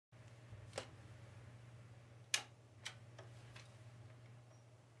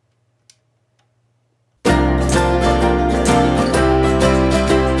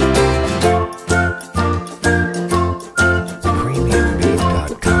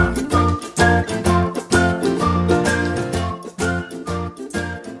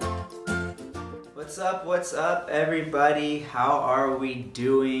What's up, everybody? How are we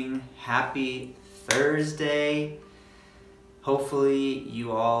doing? Happy Thursday. Hopefully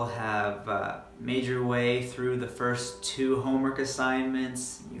you all have made your way through the first 2 homework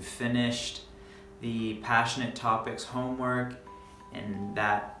assignments. You finished the Passionate Topics homework, and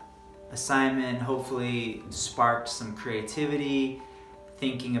that assignment hopefully sparked some creativity,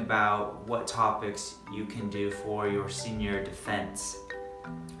 thinking about what topics you can do for your senior defense.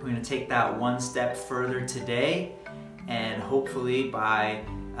 We're going to take that one step further today, and hopefully by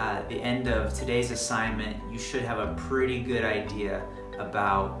the end of today's assignment you should have a pretty good idea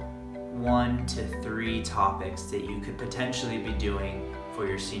about 1 to 3 topics that you could potentially be doing for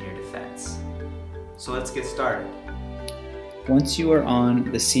your senior defense. So let's get started. Once you are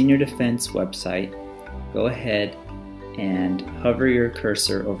on the Senior Defense website, go ahead and hover your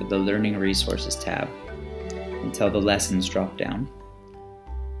cursor over the Learning Resources tab until the lessons drop down.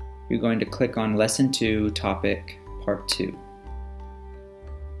 You're going to click on Lesson 2, Topic Part 2.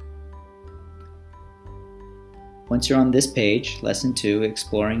 Once you're on this page, Lesson 2,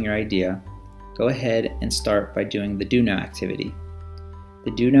 Exploring Your Idea, go ahead and start by doing the Do Now activity.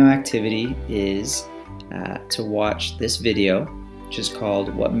 The Do Now activity is to watch this video, which is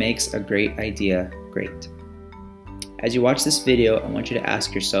called What Makes a Great Idea Great. As you watch this video, I want you to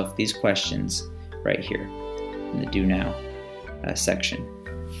ask yourself these questions right here in the Do Now section.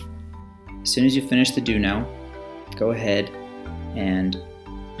 As soon as you finish the Do Now, go ahead and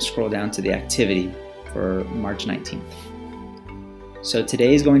scroll down to the activity for March 19th. So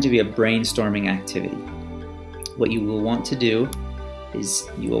today is going to be a brainstorming activity. What you will want to do is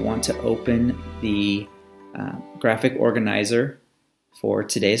you will want to open the graphic organizer for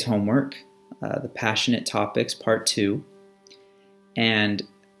today's homework, the Passionate Topics Part 2, and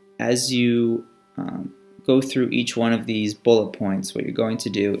as you go through each one of these bullet points, what you're going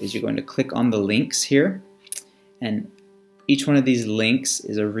to do is you're going to click on the links here, and each one of these links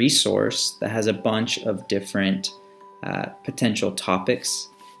is a resource that has a bunch of different potential topics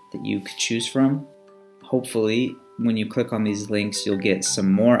that you could choose from. Hopefully, when you click on these links, you'll get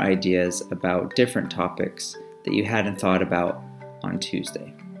some more ideas about different topics that you hadn't thought about on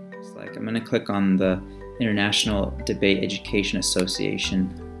Tuesday. It's like I'm going to click on the International Debate Education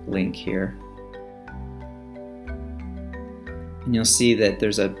Association link here. And you'll see that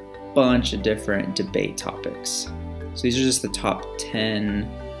there's a bunch of different debate topics. So these are just the top 10,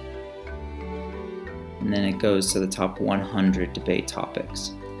 and then it goes to the top 100 debate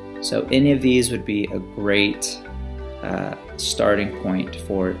topics. So any of these would be a great starting point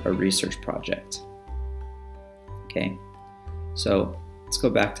for a research project. Okay, so let's go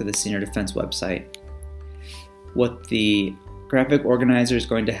back to the Senior Defense website. What the graphic organizer is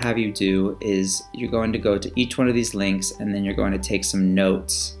going to have you do is you're going to go to each one of these links, and then you're going to take some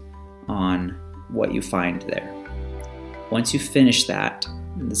notes on what you find there. Once you finish that,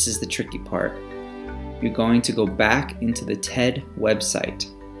 and this is the tricky part, you're going to go back into the TED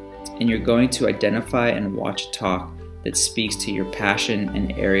website, and you're going to identify and watch a talk that speaks to your passion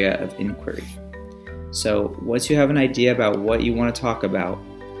and area of inquiry. So once you have an idea about what you want to talk about,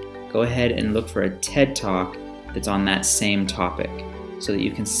 go ahead and look for a TED Talk that's on that same topic so that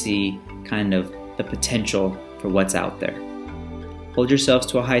you can see kind of the potential for what's out there. Hold yourselves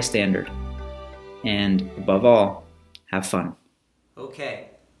to a high standard, and above all, have fun.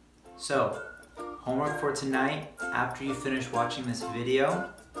 Okay, so homework for tonight: after you finish watching this video,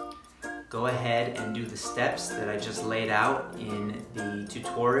 go ahead and do the steps that I just laid out in the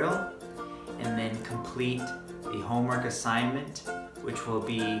tutorial, and then complete the homework assignment, which will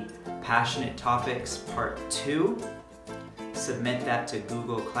be Passionate Topics Part 2. Submit that to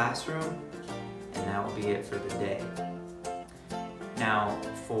Google Classroom, and that will be it for the day. Now,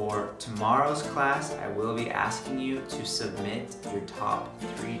 for tomorrow's class, I will be asking you to submit your top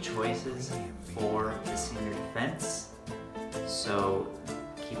 3 choices for the senior defense. So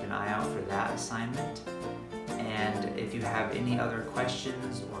keep an eye out for that assignment. And if you have any other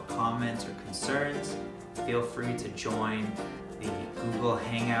questions or comments or concerns, feel free to join the Google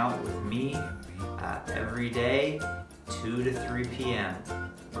Hangout with me every day, 2 to 3 p.m.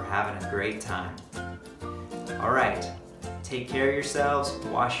 We're having a great time. All right, take care of yourselves,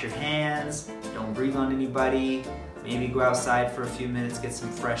 wash your hands, don't breathe on anybody, maybe go outside for a few minutes, get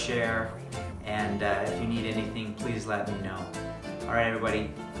some fresh air, and if you need anything, please let me know. All right, everybody,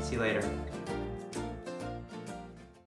 see you later.